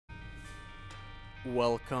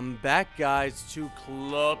Welcome back, guys, to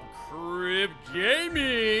Club Crib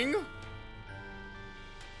Gaming.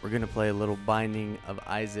 We're gonna play a little Binding of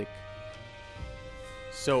Isaac.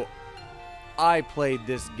 So, I played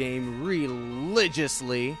this game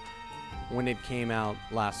religiously when it came out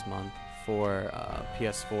last month for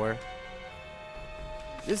PS4.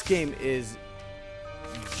 This game is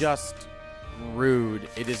just rude.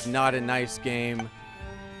 It is not a nice game.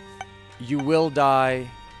 You will die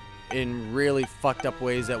in really fucked up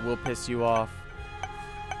ways that will piss you off.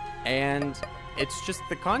 And it's just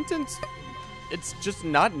the content, it's just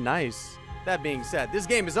not nice. That being said, this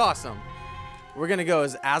game is awesome. We're gonna go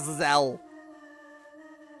as Azazel.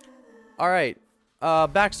 Alright,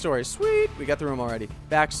 backstory. Sweet, we got the room already.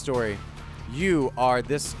 Backstory. You are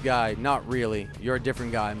this guy. Not really. You're a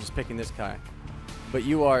different guy. I'm just picking this guy. But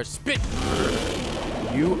you are Spit.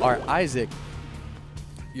 You are Isaac.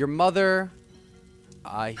 Your mother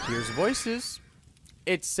hears voices.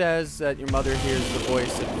 It says that your mother hears the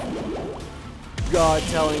voice of God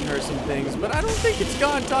telling her some things, but I don't think it's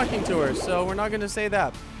God talking to her, so we're not going to say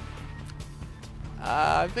that.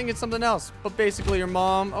 I think it's something else. But basically your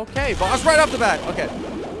mom... Okay, boss, right off the bat. Okay.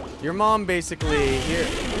 Your mom basically here...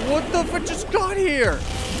 What the fuck just got here?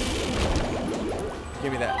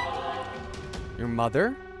 Give me that. Your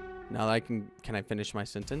mother... Now that I can I finish my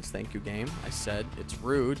sentence? Thank you, game. I said it's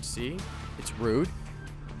rude. See? It's rude.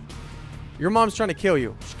 Your mom's trying to kill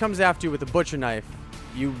you. She comes after you with a butcher knife.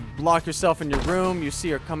 You lock yourself in your room. You see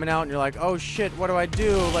her coming out, and you're like, oh shit, what do I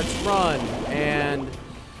do? Let's run. And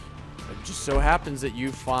it just so happens that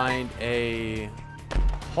you find a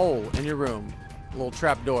hole in your room. A little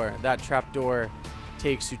trap door. That trap door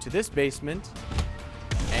takes you to this basement.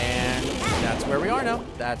 And that's where we are now.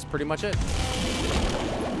 That's pretty much it.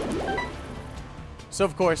 So,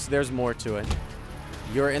 of course, there's more to it.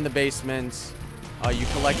 You're in the basement. You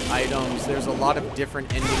collect items. There's a lot of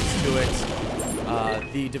different endings to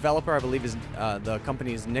it. The developer, I believe, is the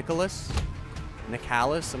company is Nicholas. I'm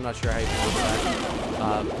not sure how you pronounce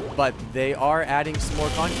that. But they are adding some more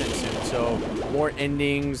content soon. So, more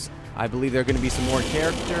endings. I believe there are going to be some more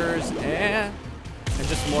characters. And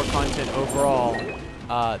just more content overall.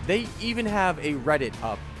 They even have a Reddit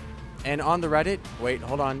up. And on the Reddit... Wait,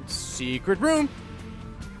 hold on. Secret room!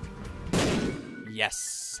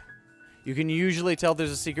 Yes. You can usually tell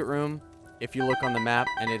there's a secret room if you look on the map,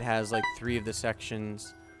 and it has like 3 of the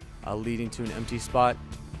sections leading to an empty spot.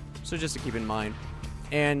 So just to keep in mind.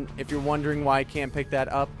 And if you're wondering why I can't pick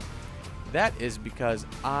that up, that is because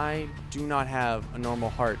I do not have a normal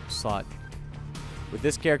heart slot. With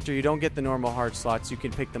this character, you don't get the normal heart slots. You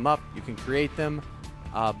can pick them up, you can create them,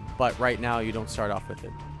 but right now you don't start off with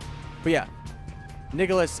it. But yeah,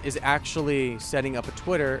 Nicholas is actually setting up a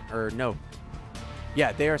Twitter, or no.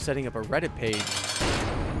 Yeah, they are setting up a Reddit page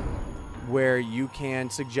where you can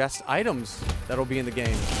suggest items that'll be in the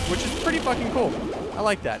game, which is pretty fucking cool. I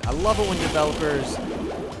like that. I love it when developers,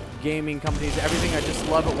 gaming companies, everything, I just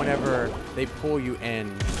love it whenever they pull you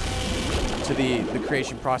in to the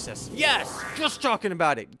creation process. Yes! Just talking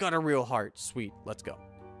about it. Got a real heart. Sweet. Let's go.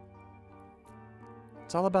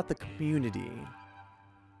 It's all about the community.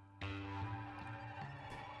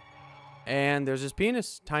 And there's this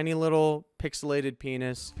penis. Tiny little pixelated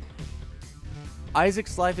penis.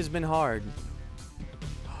 Isaac's life has been hard.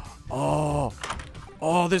 Oh.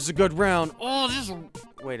 Oh, this is a good round. Oh, this is...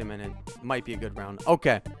 Wait a minute. Might be a good round.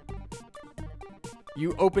 Okay.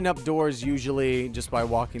 You open up doors usually just by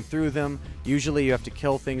walking through them. Usually you have to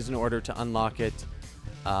kill things in order to unlock it.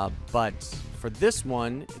 But for this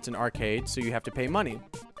one, it's an arcade, so you have to pay money.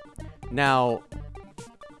 Now,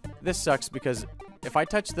 this sucks because... If I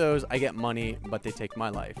touch those, I get money, but they take my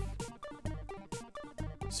life.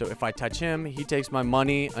 So if I touch him, he takes my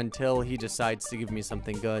money until he decides to give me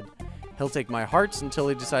something good. He'll take my hearts until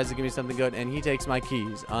he decides to give me something good, and he takes my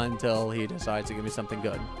keys until he decides to give me something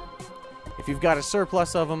good. If you've got a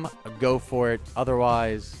surplus of them, go for it.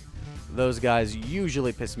 Otherwise, those guys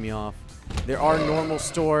usually piss me off. There are normal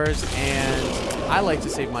stores, and I like to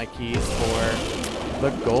save my keys for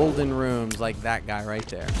the golden rooms, like that guy right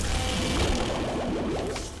there.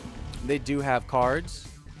 They do have cards.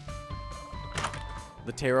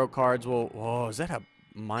 The tarot cards will... Whoa, is that a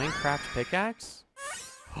Minecraft pickaxe?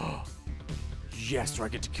 Yes, do I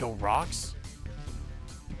get to kill rocks?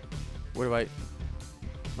 What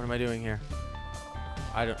am I doing here?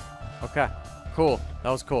 I don't... Okay, cool. That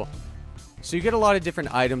was cool. So you get a lot of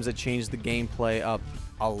different items that change the gameplay up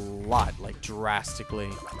a lot, like drastically.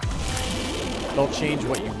 They'll change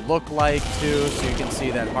what you look like, too. So you can see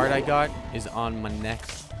that heart I got is on my neck.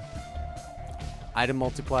 Item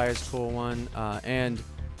multiplier is a cool one. And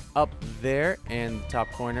up there in the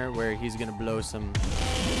top corner where he's going to blow some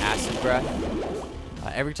acid breath.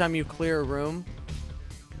 Every time you clear a room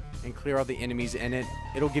and clear all the enemies in it,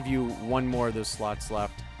 it'll give you one more of those slots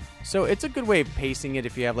left. So it's a good way of pacing it.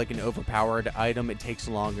 If you have like an overpowered item, it takes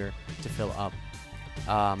longer to fill up.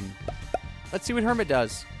 Let's see what Hermit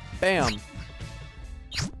does. Bam.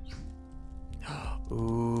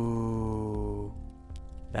 Ooh.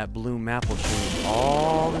 That blue map will show you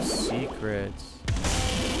all the secrets.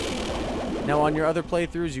 Now on your other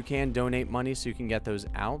playthroughs, you can donate money so you can get those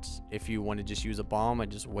out. If you want to just use a bomb, I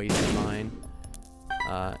just wasted mine.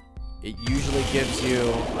 It usually gives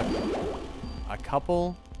you a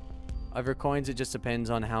couple of your coins. It just depends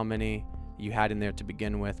on how many you had in there to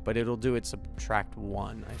begin with, but it'll do it subtract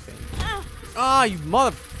 1, I think. Ah, you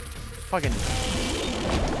mother fucking.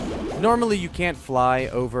 Normally you can't fly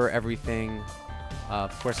over everything.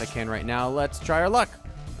 Of course I can right now. Let's try our luck.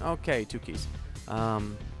 Okay, 2 keys.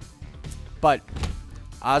 But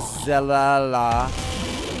Azalala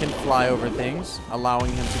can fly over things,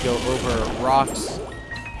 allowing him to go over rocks,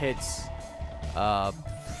 pits,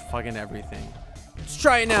 fucking everything. Let's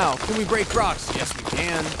try it now. Can we break rocks? Yes, we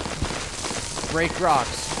can. Break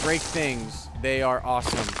rocks. Break things. They are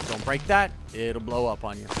awesome. Don't break that. It'll blow up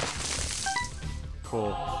on you.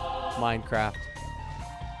 Cool. Minecraft.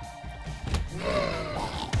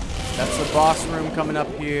 That's the boss room coming up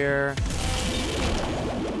here.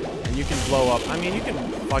 And you can blow up. I mean, you can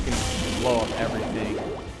fucking blow up everything.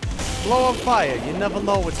 Blow up fire. You never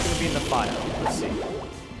know what's going to be in the fire. Let's see.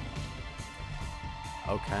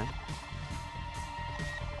 Okay.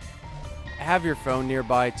 Have your phone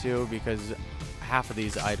nearby too, because half of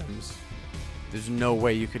these items, there's no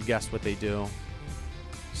way you could guess what they do.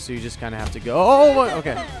 So you just kind of have to go. Oh,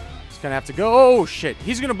 okay. Just kind of have to go. Oh, shit.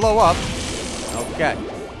 He's going to blow up. Okay.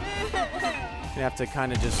 You have to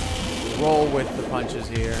kind of just roll with the punches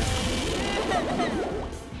here.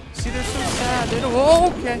 See, they're so sad. They don't.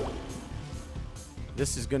 Oh, okay.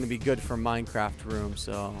 This is going to be good for Minecraft room,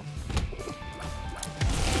 so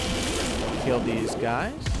kill these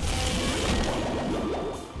guys.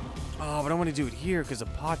 Oh, but I want to do it here because the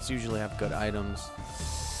pots usually have good items.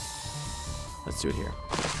 Let's do it here.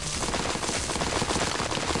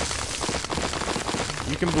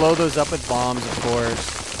 You can blow those up with bombs, of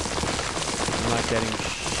course. I'm not getting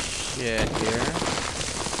shit here.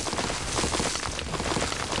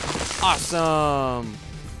 Awesome!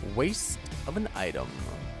 Waste of an item.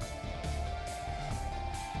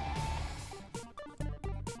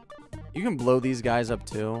 You can blow these guys up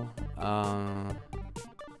too.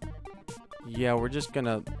 Yeah, we're just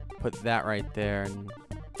gonna put that right there. And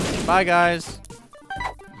bye, guys.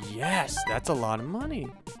 Yes, that's a lot of money.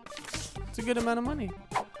 It's a good amount of money.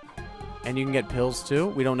 And you can get pills too.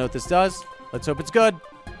 We don't know what this does. Let's hope it's good.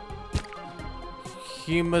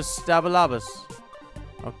 Hemostabilabus.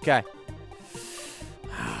 Okay.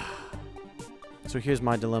 So here's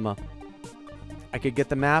my dilemma. I could get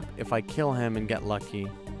the map if I kill him and get lucky.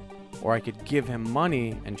 Or I could give him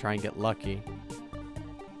money and try and get lucky.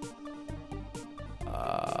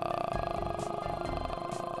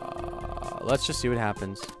 Let's just see what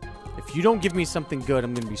happens. If you don't give me something good,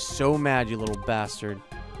 I'm going to be so mad, you little bastard.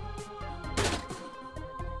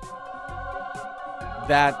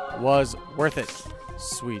 That was worth it.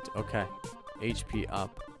 Sweet. Okay. HP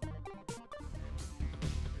up.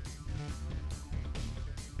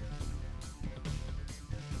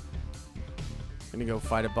 Gonna go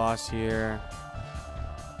fight a boss here.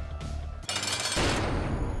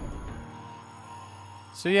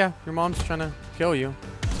 So yeah, your mom's trying to kill you.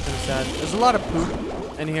 It's kind of sad. There's a lot of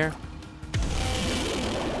poop in here.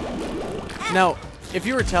 Now, if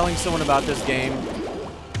you were telling someone about this game,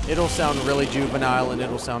 it'll sound really juvenile and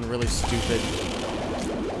it'll sound really stupid.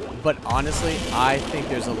 But honestly, I think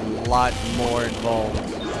there's a lot more involved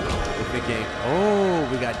with the game. Oh,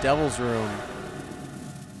 we got Devil's Room.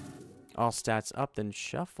 All stats up, then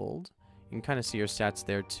shuffled. You can kind of see your stats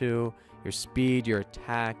there too. Your speed, your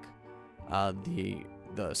attack,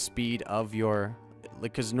 the speed of your,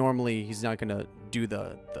 because normally he's not gonna do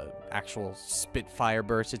the actual spit fire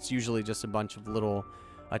burst. It's usually just a bunch of little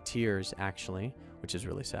tears actually, which is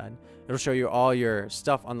really sad. It'll show you all your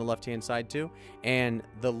stuff on the left hand side too, and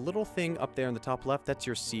the little thing up there in the top left, that's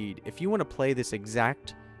your seed. If you want to play this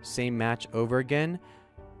exact same match over again,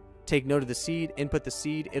 take note of the seed, input the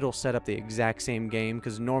seed, it'll set up the exact same game,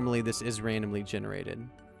 because normally this is randomly generated.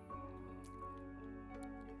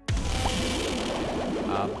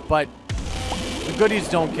 But the goodies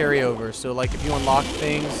don't carry over, so like if you unlock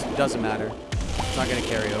things, doesn't matter. It's not going to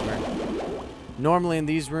carry over. Normally in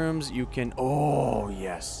these rooms, you can, oh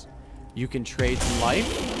yes, you can trade some life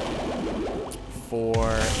for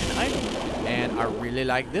an item. And I really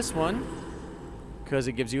like this one because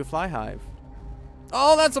it gives you a fly hive.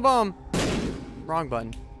 Oh, that's a bomb. Wrong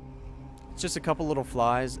button. It's just a couple little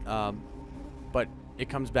flies, but it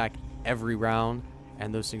comes back every round,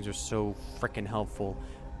 and those things are so freaking helpful.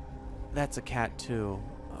 That's a cat too.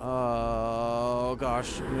 Oh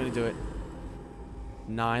gosh, I'm gonna do it.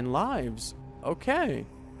 9 lives. Okay.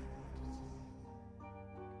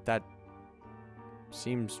 That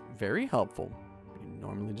seems very helpful. You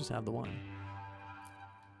normally just have the one.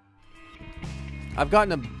 I've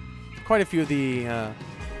gotten quite a few of the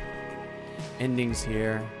endings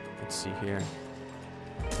here. Let's see here.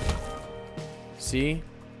 See?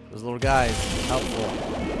 Those little guys. Helpful.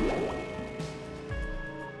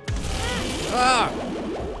 Ah!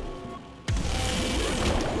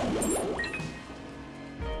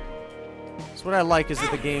 So what I like is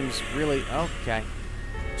that the game's really... Okay.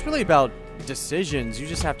 It's really about decisions. You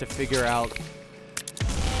just have to figure out...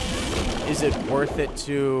 Is it worth it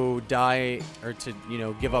to die or to, you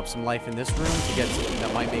know, give up some life in this room to get something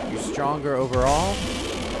that might make you stronger overall?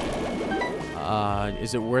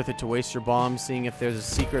 Is it worth it to waste your bomb seeing if there's a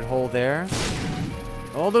secret hole there?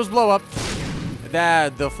 Oh, those blow up.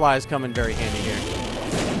 The flies come in very handy here.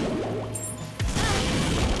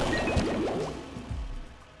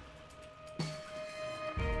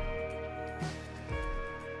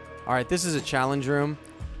 Alright, this is a challenge room.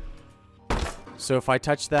 So if I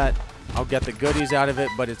touch that, I'll get the goodies out of it,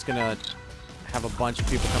 but it's gonna have a bunch of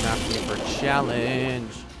people come after me for a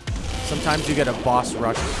challenge. Sometimes you get a boss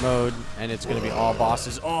rush mode, and it's gonna be all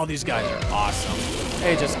bosses. Oh, these guys are awesome.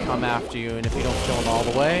 They just come after you, and if you don't kill them all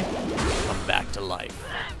the way, come back to life.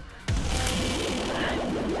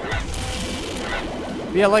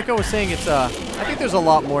 But yeah, like I was saying, it's I think there's a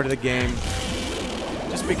lot more to the game.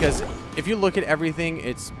 Just because if you look at everything,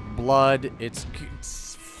 it's blood, it's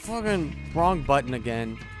fucking wrong button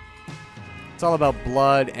again. It's all about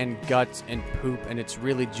blood and guts and poop, and it's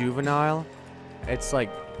really juvenile. It's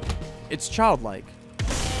like, it's childlike.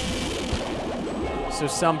 So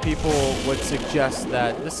some people would suggest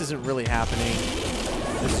that this isn't really happening.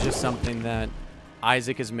 This is just something that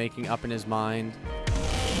Isaac is making up in his mind.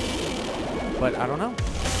 But I don't know.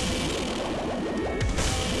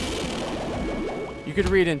 You could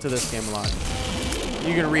read into this game a lot.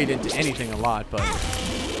 You can read into anything a lot, but...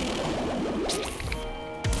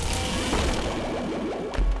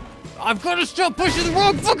 I've got to stop pushing the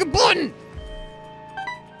wrong fucking button!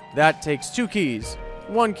 That takes 2 keys.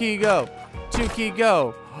 1 key, go. 2 key,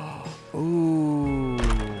 go. Ooh.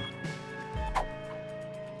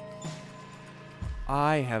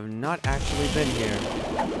 I have not actually been here.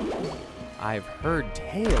 I've heard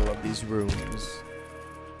tale of these rooms.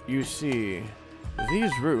 You see,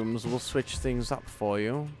 these rooms will switch things up for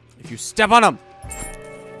you if you step on them.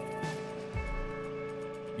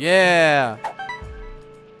 Yeah.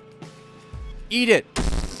 Eat it.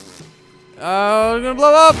 Oh, it's gonna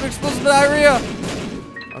blow up. Explosive diarrhea.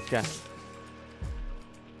 Okay.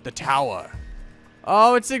 The tower.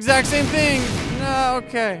 Oh, it's the exact same thing. No,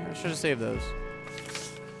 okay. I should have saved those.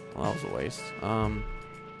 Well, that was a waste.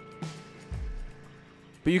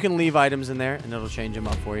 But you can leave items in there, and it'll change them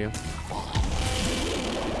up for you. I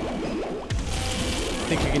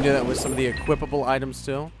think you can do that with some of the equipable items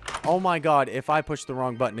too. Oh my god, if I push the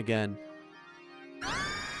wrong button again.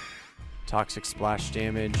 Toxic splash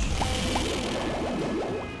damage.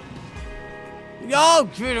 Yo,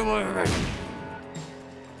 get away from me.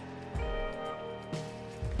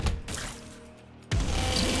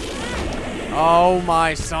 Oh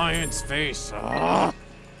my science face. Ugh.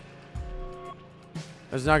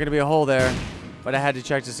 There's not going to be a hole there, but I had to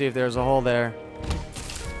check to see if there was a hole there.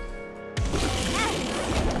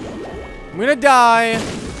 I'm going to die,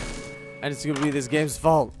 and it's going to be this game's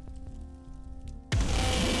fault.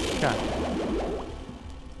 Okay.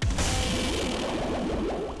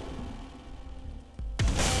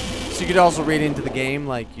 So you could also read into the game,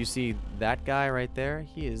 like you see that guy right there,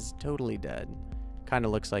 he is totally dead. Kind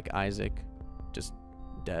of looks like Isaac, just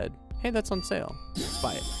dead. Hey, that's on sale. Let's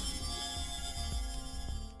buy it.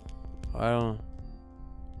 I don't know.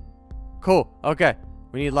 Cool. Okay.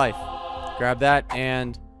 We need life. Grab that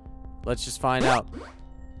and let's just find out.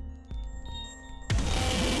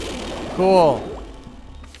 Cool.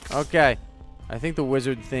 Okay. I think the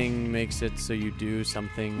wizard thing makes it so you do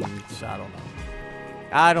something. I don't know.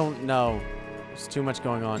 I don't know. There's too much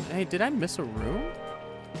going on. Hey, did I miss a room?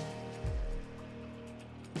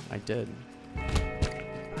 I did.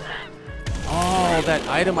 Oh, that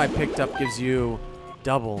item I picked up gives you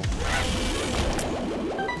double.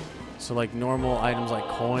 So like normal items like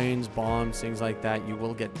coins, bombs, things like that, you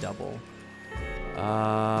will get double.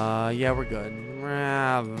 Yeah, we're good.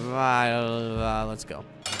 Let's go.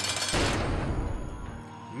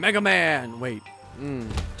 Mega Man! Wait.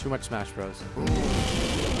 Too much Smash Bros.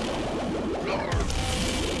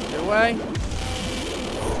 Get away.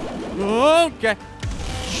 Okay.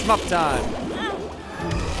 Shmup time.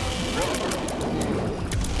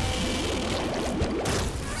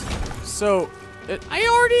 So, I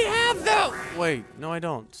already have that. Wait, no I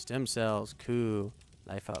don't. Stem cells. Cool.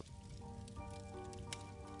 Life up.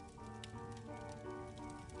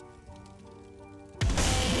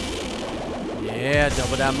 Yeah,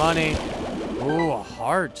 double that money. Ooh, a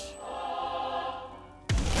heart.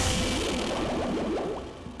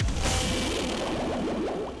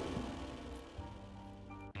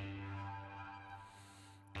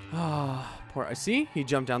 Ah, poor. I see. He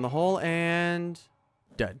jumped down the hole and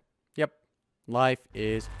dead. Yep. Life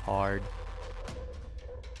is hard.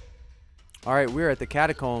 All right, we're at the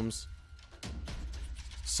catacombs.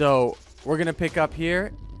 So we're gonna pick up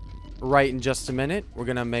here right in just a minute. We're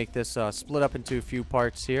gonna make this split up into a few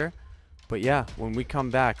parts here. But yeah, when we come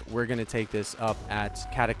back, we're gonna take this up at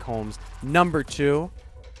Catacombs number 2.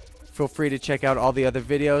 Feel free to check out all the other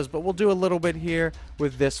videos, but we'll do a little bit here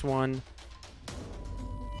with this one,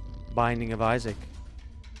 Binding of Issac.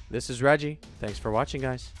 This is Reggie. Thanks for watching,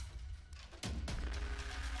 guys.